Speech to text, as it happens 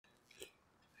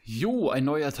Jo, ein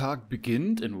neuer Tag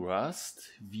beginnt in Rust.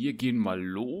 Wir gehen mal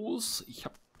los. Ich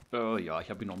habe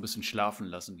ihn noch ein bisschen schlafen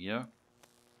lassen hier.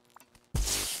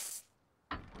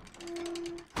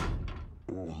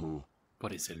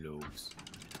 Was ist denn los?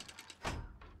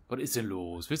 Was ist denn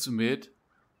los? Willst du mit?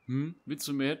 Willst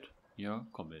du mit? Ja,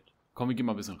 komm mit. Komm, wir gehen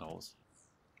mal ein bisschen raus.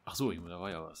 Ach so, da war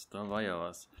ja was. Da war ja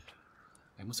was.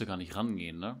 Ich muss ja gar nicht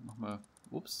rangehen, ne? Mach mal.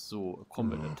 Ups, so,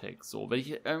 Combat Attack. So, wenn ich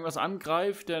irgendwas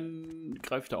angreife, dann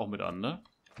greift er auch mit an, ne?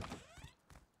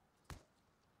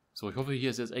 So, ich hoffe, hier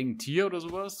ist jetzt irgendein Tier oder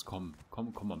sowas. Komm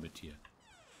mal mit hier.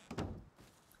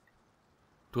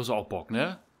 Du hast auch Bock,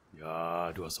 ne?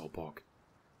 Ja, du hast auch Bock.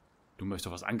 Du möchtest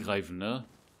doch was angreifen, ne?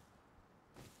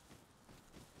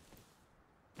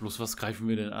 Bloß was greifen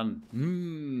wir denn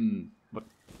an?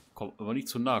 Komm, aber nicht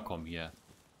zu nahe kommen hier.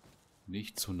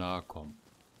 Nicht zu nahe kommen.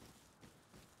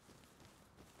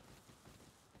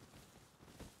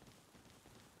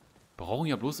 Wir brauchen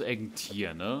ja bloß irgendein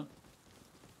Tier, ne?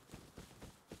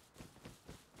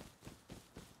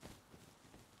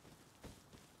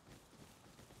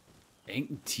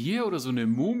 Irgendein Tier oder so eine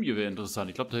Mumie wäre interessant.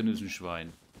 Ich glaube, da hinten ist ein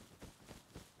Schwein.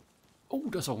 Oh,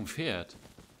 da ist auch ein Pferd.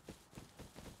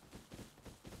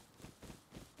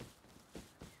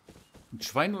 Ein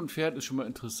Schwein und ein Pferd ist schon mal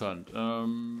interessant.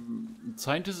 Ein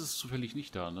Scientist ist zufällig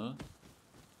nicht da, ne?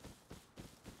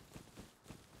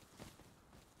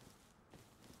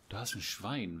 Da ist ein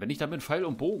Schwein. Wenn ich da mit Pfeil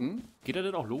und Bogen, geht er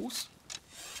denn auch los?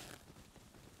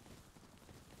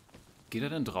 Geht er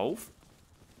denn drauf?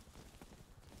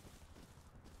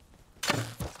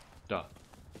 Da.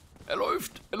 Er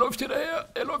läuft hinterher,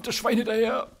 er läuft das Schwein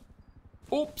hinterher.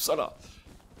 Upsala.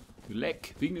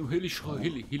 Leck, wegen dem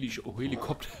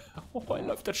Helikopter. Oh, er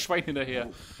läuft das Schwein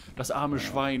hinterher. Das arme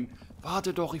Schwein.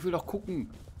 Warte doch, ich will doch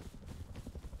gucken.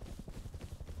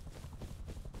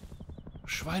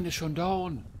 Schwein ist schon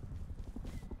down.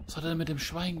 Was hat er denn mit dem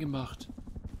Schwein gemacht?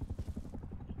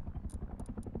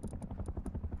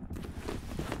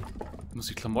 Ich muss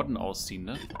die Klamotten ausziehen,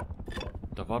 ne?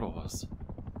 Da war doch was.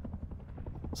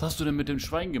 Was hast du denn mit dem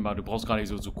Schwein gemacht? Du brauchst gar nicht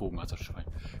so zu gucken, hat das Schwein.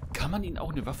 Kann man ihnen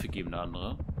auch eine Waffe geben, eine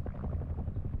andere?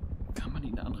 Kann man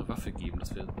ihnen eine andere Waffe geben?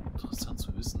 Das wäre interessant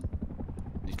zu wissen.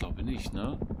 Ich glaube nicht,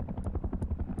 ne?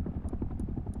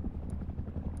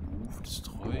 Move,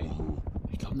 Destroy.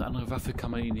 Ich glaube, eine andere Waffe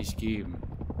kann man ihnen nicht geben.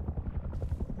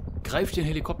 Greif den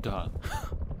Helikopter an.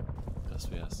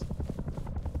 Das wär's.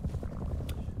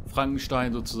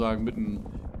 Frankenstein sozusagen mit einem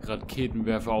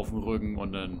Raketenwerfer auf dem Rücken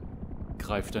und dann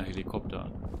greift der Helikopter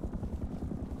an.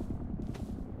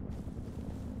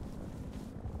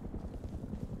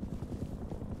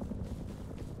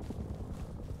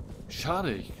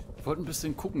 Schade, ich wollte ein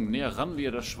bisschen gucken, näher ran, wie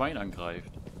er das Schwein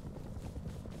angreift.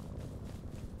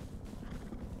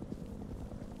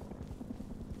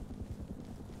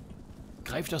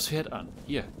 Greif das Pferd an.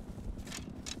 Hier.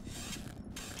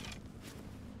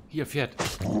 Hier, Pferd.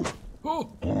 Oh.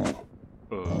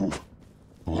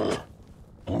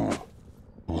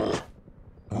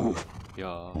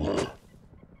 Ja.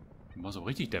 Du machst auch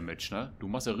richtig Damage, ne? Du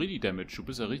machst ja richtig Damage. Du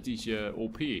bist ja richtig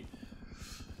OP.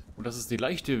 Und das ist die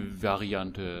leichte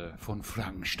Variante von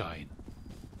Frankenstein.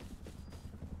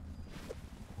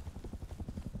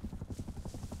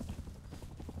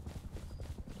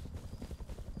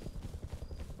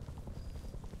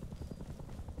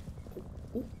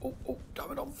 Oh,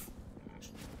 damit auf.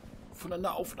 Von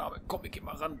einer Aufnahme. Komm, ich geh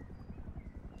mal ran.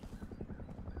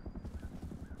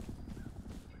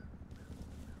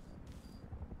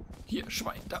 Hier,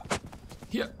 Schwein, da.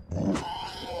 Hier.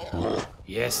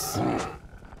 Yes.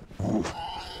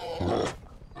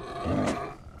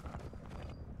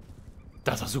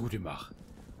 Das hast du gut gemacht.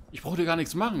 Ich brauchte gar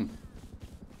nichts machen.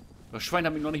 Das Schwein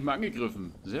hat mich noch nicht mal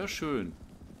angegriffen. Sehr schön.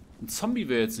 Ein Zombie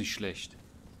wäre jetzt nicht schlecht.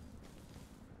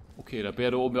 Okay, der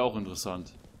Bär da oben wäre auch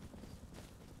interessant.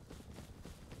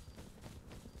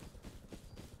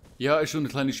 Ja, ist schon eine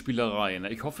kleine Spielerei. Ne?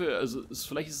 Ich hoffe, also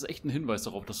vielleicht ist es echt ein Hinweis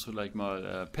darauf, dass vielleicht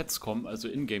mal Pets kommen, also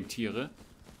Ingame-Tiere.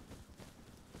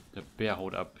 Der Bär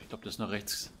haut ab. Ich glaube, der ist nach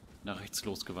rechts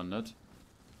losgewandert.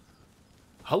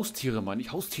 Haustiere, meine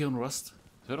ich. Haustiere in Rust.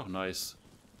 Das wäre doch nice.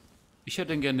 Ich hätte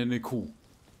denn gerne eine Kuh.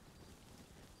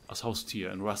 Als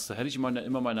Haustier in Rust. Da hätte ich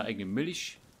immer meine eigene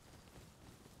Milch.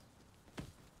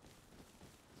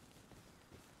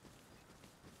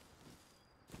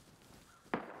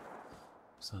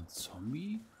 Ist da ein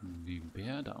Zombie? Wie ein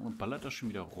Bär? Da ballert das schon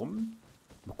wieder rum.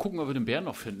 Mal gucken, ob wir den Bären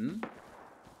noch finden.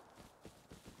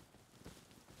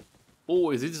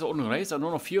 Oh, ihr seht es da unten rechts.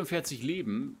 Nur noch 44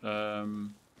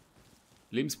 Leben.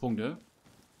 Lebenspunkte.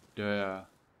 Der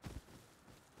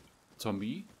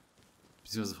Zombie.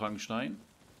 Beziehungsweise Frankenstein.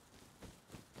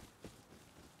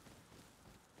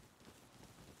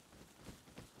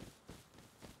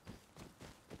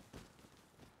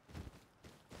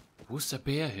 Wo ist der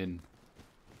Bär hin?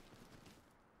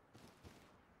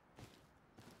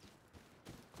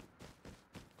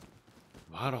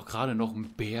 War doch gerade noch ein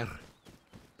Bär.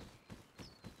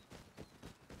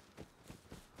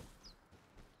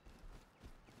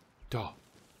 Da.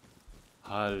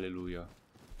 Halleluja.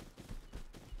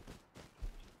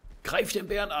 Greif den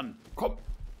Bären an. Komm.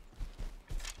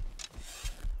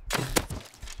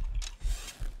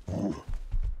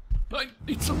 Nein,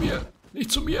 nicht zu mir.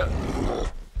 Nicht zu mir.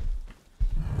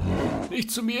 Nicht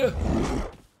zu mir.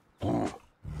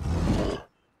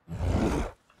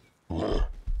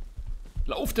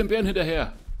 Lauf dem Bären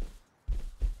hinterher.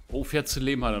 Oh, 14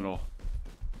 Leben hat er noch.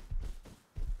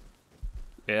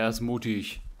 Er ist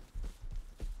mutig.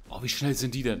 Oh, wie schnell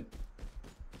sind die denn?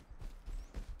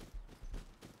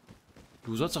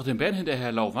 Du sollst doch den Bären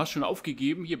hinterherlaufen. Hast schon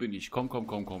aufgegeben? Hier bin ich. Komm, komm,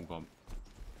 komm, komm, komm.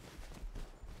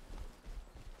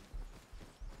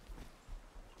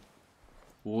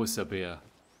 Wo ist der Bär?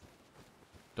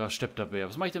 Da steppt der Bär.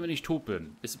 Was mache ich denn, wenn ich tot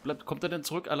bin? Kommt er denn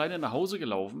zurück alleine nach Hause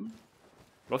gelaufen?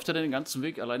 Läuft er denn den ganzen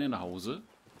Weg alleine nach Hause?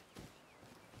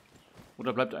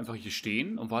 Oder bleibt er einfach hier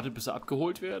stehen und wartet, bis er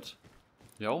abgeholt wird?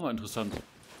 Ja, auch mal interessant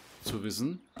zu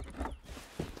wissen.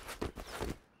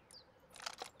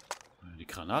 Die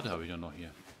Granate habe ich ja noch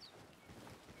hier.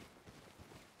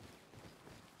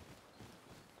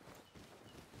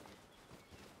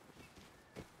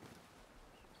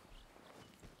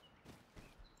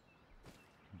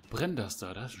 Brennt das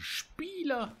da? Da ist ein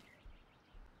Spieler.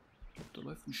 Da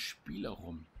läuft ein Spieler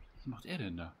rum. Was macht er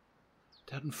denn da?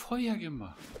 Der hat ein Feuer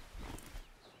gemacht.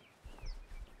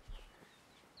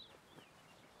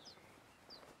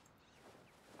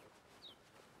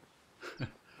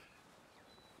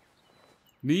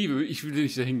 Nee, ich will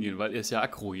nicht da hingehen, weil er ist ja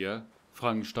aggro hier.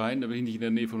 Frankenstein, da will ich nicht in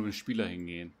der Nähe von einem Spieler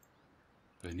hingehen.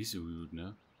 Wäre nicht so gut,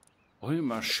 ne? Wollen wir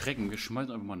mal schrecken? Wir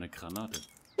schmeißen einfach mal eine Granate.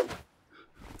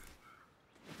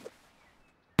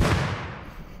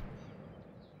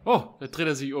 Oh, da dreht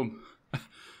er sich um.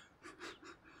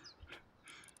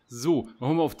 So,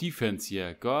 machen wir auf Defense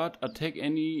hier. God, attack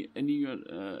any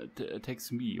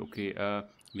attacks me. Okay,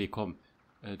 nee, komm.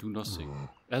 Do nothing.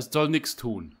 Er soll nichts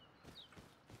tun.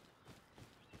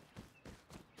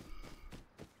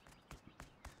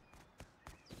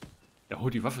 Er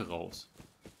holt die Waffe raus.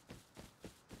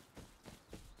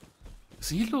 Was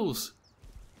ist hier los?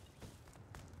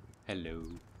 Hello.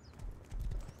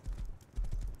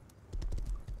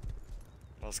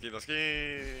 Was geht, was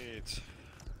geht?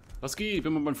 Was geht?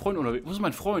 Bin mit meinem Freund unterwegs. Wo ist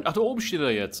mein Freund? Ach, da oben steht er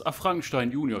jetzt. Ach,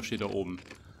 Frankenstein Junior steht da oben.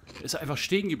 Ist er einfach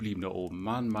stehen geblieben da oben.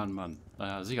 Mann, Mann, Mann.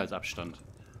 Naja, Sicherheitsabstand.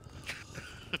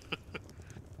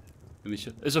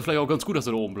 Ist ja vielleicht auch ganz gut, dass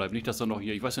er da oben bleibt. Nicht, dass er noch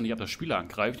hier... Ich weiß ja nicht, ob der Spieler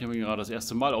angreift. Ich habe ihn gerade das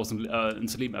erste Mal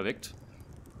ins Leben erweckt.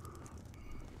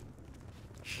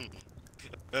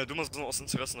 Du machst so aus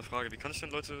Interesse eine Frage. Wie kann ich denn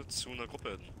Leute zu einer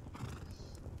Gruppe adden?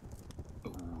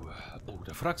 Oh,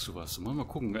 da fragst du was. Mal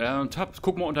gucken. Tab.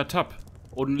 Guck mal unter Tab.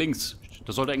 Unten links.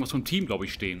 Da sollte irgendwas vom Team, glaube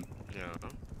ich, stehen. Ja.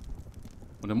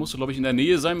 Und dann musst du, glaube ich, in der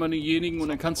Nähe sein bei denjenigen und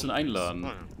dann kannst du ihn einladen. Ah,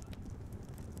 ja.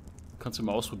 Kannst du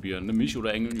mal ausprobieren. Ne, mich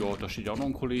oder Engel. Ja, da steht ja auch noch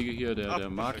ein Kollege hier, der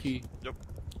Maki. Ja.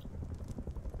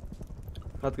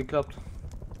 Hat geklappt.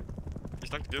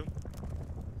 Ich danke dir.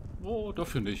 Oh,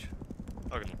 dafür nicht.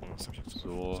 Ah, genau. Das hab ich jetzt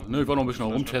So, ne, ich wollte noch ein bisschen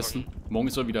rumtesten. Morgen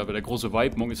ist ja wieder der große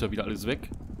Vibe. Morgen ist ja wieder alles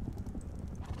weg.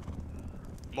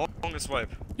 Morgen ist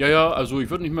Vibe. Ja, ja, also ich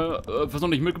würde nicht mehr, was noch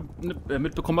nicht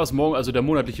mitbekommen hast, morgen, also der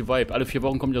monatliche Vibe. Alle 4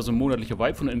 Wochen kommt ja so ein monatlicher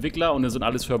Vibe von Entwickler und dann sind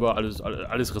alles Server,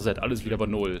 alles Reset, alles wieder bei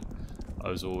Null.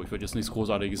 Also ich würde jetzt nichts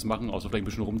Großartiges machen, außer vielleicht ein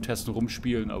bisschen rumtesten,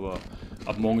 rumspielen, aber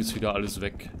ab morgen ist wieder alles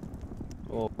weg.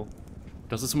 Oh.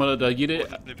 Das ist mal da jede,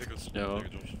 Nee, Pickles. ja, Nee,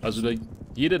 durch. also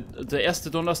der erste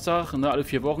Donnerstag, ne, alle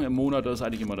 4 Wochen im Monat, das ist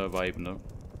eigentlich immer der Vibe, ne.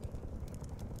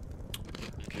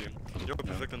 Okay. Ja,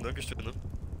 perfekt, dann danke ich dir, ne?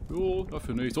 Jo,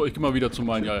 dafür nicht. So, ich gehe mal wieder zu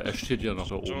meinen, ja, er steht ja noch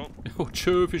da oben. Ciao. Jo,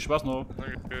 tschö, viel Spaß noch.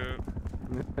 Danke.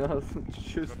 Ja,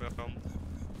 tschüss.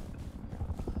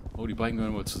 Oh, die beiden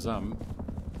gehören mal zusammen.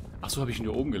 Achso, habe ich ihn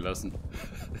hier oben gelassen.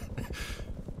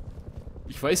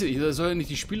 Ich weiß ja, ich soll ja nicht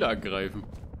die Spieler angreifen.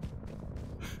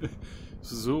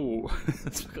 So.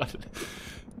 Das war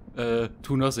gerade.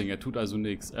 To nothing, er tut also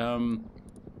nichts.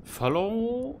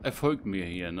 Follow, er folgt mir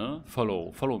hier, ne?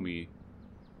 Follow me.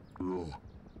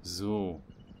 So.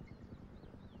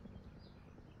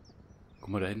 Guck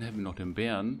mal, da hinten haben wir noch den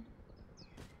Bären.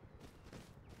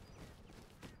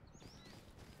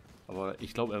 Aber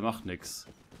ich glaube, er macht nichts.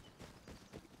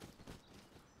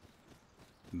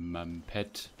 Mein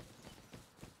Pet.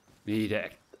 Nee,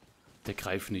 der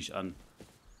greift nicht an.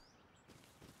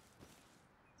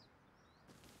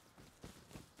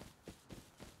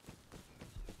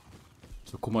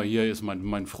 So, guck mal, hier ist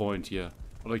mein Freund hier.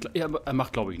 Aber ich, er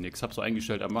macht, glaube ich, nichts. Hab so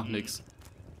eingestellt, er macht nichts.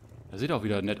 Er sieht auch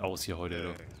wieder nett aus hier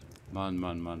heute. Mann.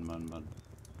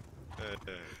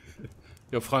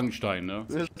 Ja, Frankenstein, ne?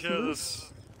 Ja,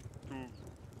 das... Du...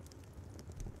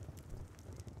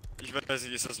 Ich weiß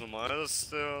nicht, ist das normal, dass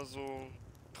der so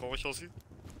traurig aussieht?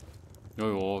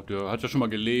 Ja, der hat ja schon mal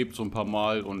gelebt, so ein paar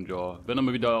Mal. Und ja, wenn er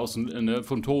mal wieder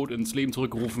vom Tod ins Leben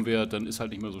zurückgerufen wird, dann ist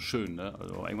halt nicht mehr so schön, ne?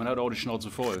 Also irgendwann hat er auch die Schnauze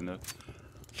voll, ne?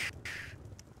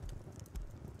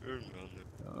 Irgendwann, ne?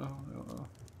 Ja.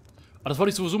 Ah, das wollte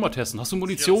ich sowieso mal testen. Hast du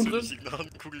Munition drin?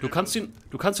 Du kannst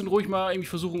ihn ruhig mal irgendwie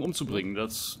versuchen umzubringen.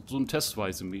 Das ist so ein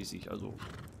Testweise mäßig, also.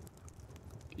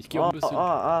 Ich gehe auch ein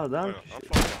bisschen... danke.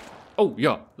 Oh,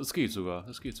 ja, das geht sogar.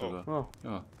 Oh.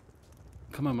 Ja.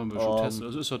 Kann man mal ein bisschen testen.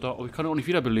 Das ist ja da. Oh, ich kann ja auch nicht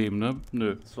wiederbeleben, ne?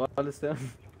 Nö. Das war alles der. Och,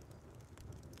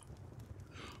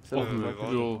 nö. Wir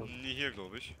Ja. waren nie hier,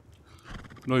 glaube ich.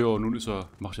 Naja, nun ist er.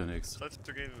 Macht ja nichts. Zeit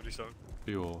zu gehen, würde ich sagen.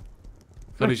 Jo.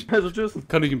 Also tschüss.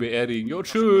 Kann ich ihn beerdigen. Jo,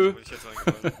 tschö. Bin ich jetzt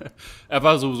eingefallen. Er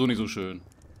war sowieso nicht so schön.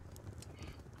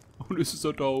 Und ist es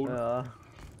da down. Ja.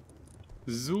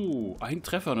 So, ein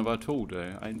Treffer und er war tot,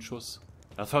 ey. Ein Schuss.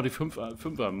 Das war die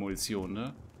 5er Munition,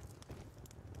 ne?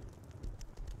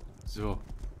 So.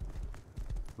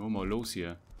 Mal los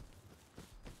hier.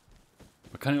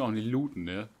 Man kann ja auch nicht looten,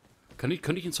 ne?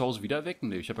 Könnte ich ihn zu Hause wieder wecken?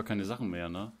 Ne, ich habe ja keine Sachen mehr,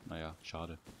 ne? Naja,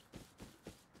 schade.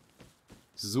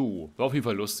 So, war auf jeden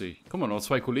Fall lustig. Guck mal, noch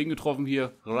 2 Kollegen getroffen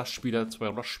hier. Rush-Spieler, 2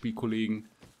 Rush-Spiel-Kollegen.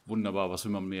 Wunderbar, was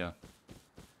will man mehr?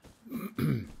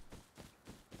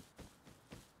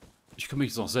 Ich kann mich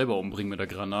jetzt auch selber umbringen mit der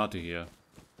Granate hier.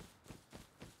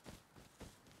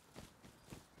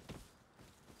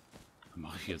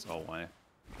 Mache ich jetzt auch, ey.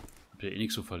 Habt ihr eh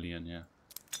nichts zu verlieren hier.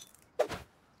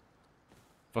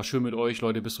 War schön mit euch,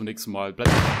 Leute. Bis zum nächsten Mal.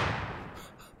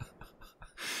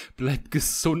 Bleibt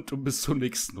gesund und bis zur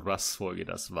nächsten Rust-Folge.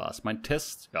 Das war's. Mein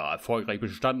Test, ja, erfolgreich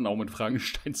bestanden, auch mit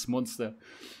Frankensteins Monster.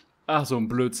 Ach, so ein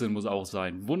Blödsinn muss auch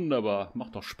sein. Wunderbar.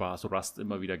 Macht doch Spaß. Rust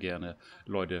immer wieder gerne.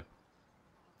 Leute,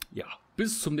 ja,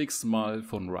 bis zum nächsten Mal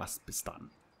von Rust. Bis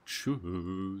dann.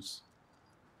 Tschüss.